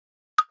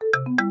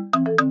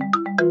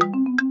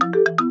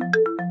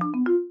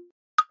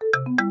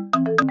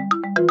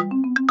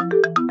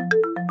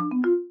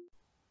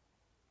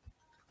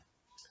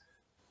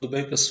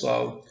bem,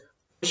 pessoal?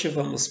 Hoje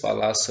vamos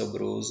falar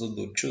sobre o uso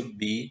do to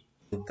be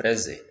no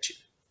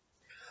presente.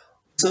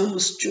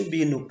 Usamos to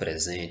be no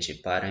presente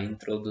para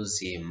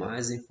introduzir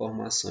mais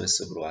informações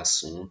sobre o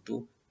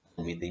assunto,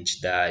 como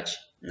identidade,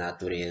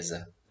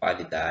 natureza,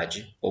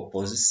 qualidade ou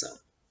posição.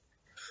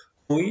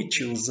 O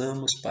it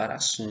usamos para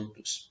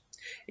assuntos,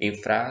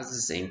 em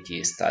frases em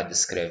que está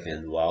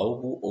descrevendo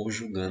algo ou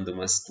julgando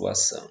uma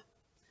situação.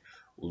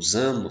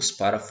 Usamos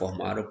para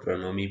formar o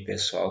pronome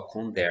pessoal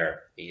com there,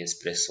 em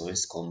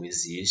expressões como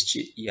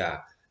existe e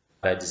há,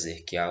 para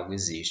dizer que algo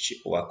existe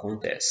ou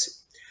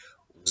acontece.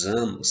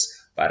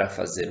 Usamos para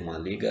fazer uma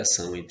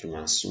ligação entre um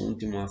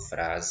assunto e uma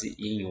frase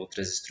e em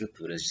outras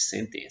estruturas de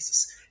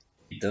sentenças,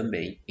 e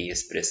também em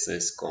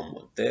expressões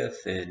como the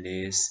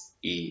thing is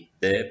e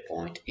the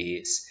point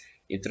is,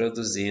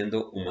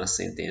 introduzindo uma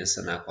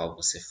sentença na qual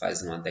você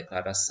faz uma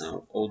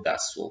declaração ou dá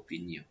sua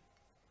opinião.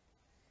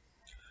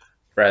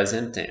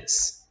 Present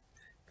tense.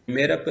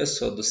 Primeira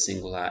pessoa do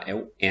singular é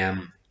o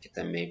am, que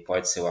também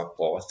pode ser o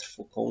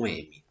apóstrofo com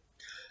M.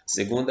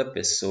 Segunda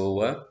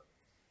pessoa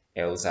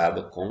é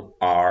usado com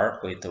are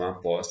ou então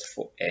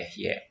apóstrofo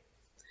re.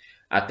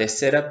 A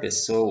terceira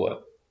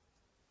pessoa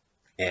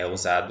é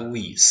usado o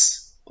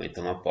is ou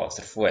então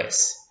apóstrofo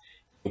s.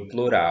 O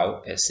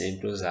plural é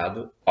sempre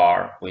usado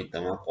are ou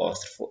então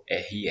apóstrofo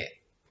re.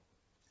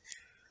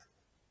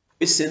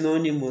 Os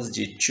sinônimos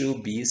de to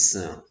be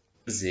são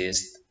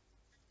exist,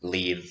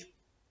 live,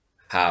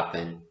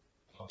 happen,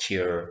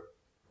 occur,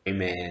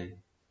 remain,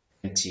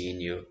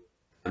 continue,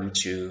 come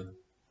to,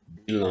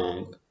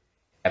 belong,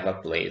 have a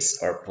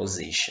place or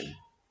position.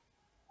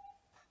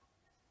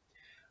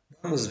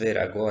 Vamos ver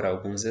agora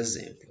alguns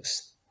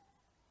exemplos.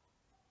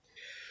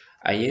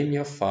 I am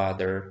your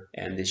father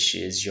and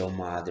she is your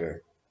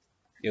mother.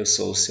 Eu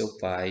sou o seu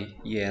pai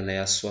e ela é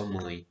a sua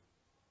mãe.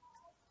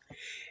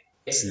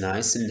 It's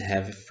nice to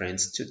have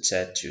friends to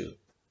chat to.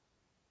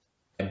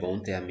 É bom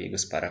ter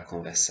amigos para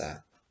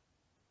conversar.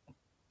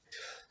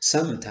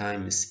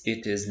 Sometimes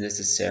it is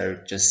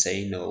necessary to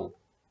say no.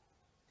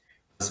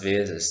 Às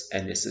vezes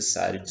é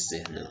necessário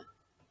dizer não.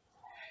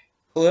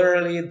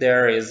 Clearly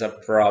there is a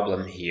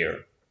problem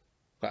here.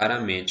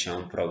 Claramente há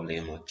um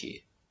problema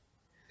aqui.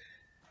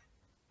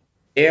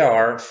 There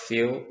are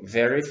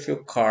very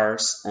few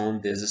cars on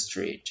this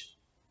street.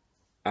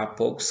 Há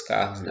poucos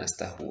carros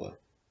nesta rua.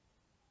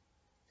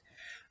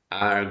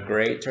 Our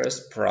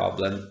greatest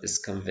problem is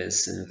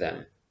convincing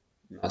them.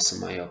 Nosso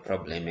maior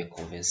problema é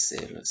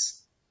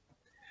convencê-los.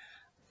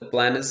 The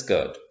plan is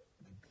good.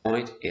 The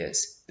point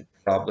is, the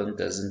problem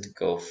doesn't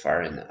go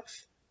far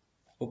enough.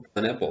 O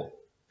plano é bom.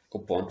 O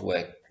ponto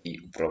é que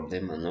o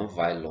problema não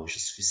vai longe o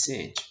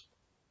suficiente.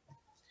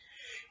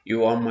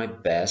 You are my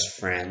best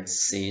friend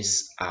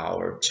since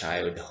our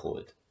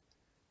childhood.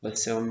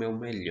 Você é o meu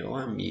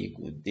melhor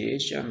amigo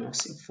desde a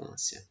nossa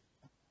infância.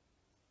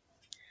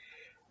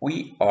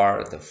 We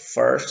are the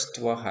first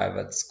to arrive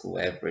at school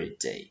every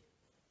day.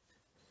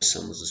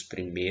 Somos os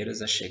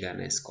primeiros a chegar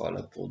na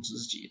escola todos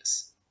os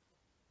dias.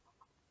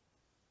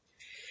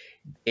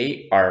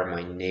 They are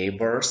my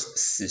neighbors,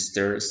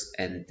 sisters,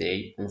 and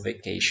they on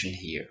vacation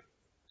here.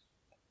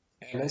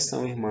 Elas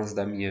são irmãs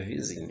da minha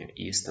vizinha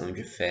e estão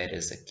de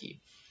férias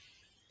aqui.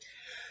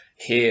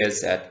 He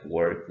is at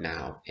work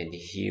now and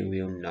he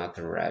will not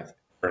arrive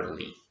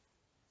early.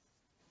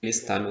 Ele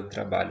está no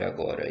trabalho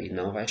agora e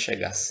não vai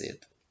chegar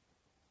cedo.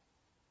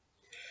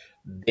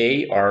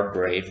 They are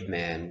brave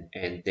men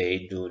and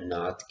they do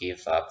not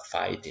give up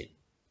fighting.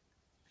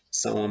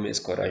 São homens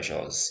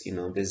corajosos e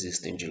não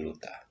desistem de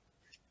lutar.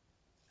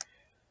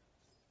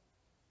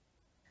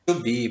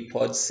 To be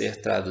pode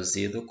ser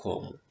traduzido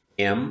como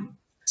am,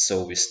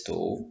 sou,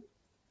 estou,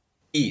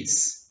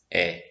 is,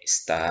 é,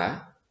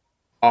 está,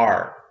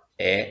 are,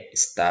 é,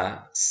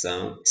 está,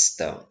 são,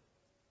 estão.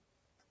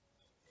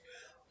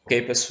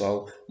 Ok,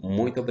 pessoal?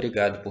 Muito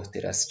obrigado por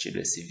ter assistido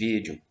esse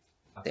vídeo.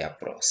 Até a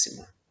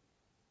próxima.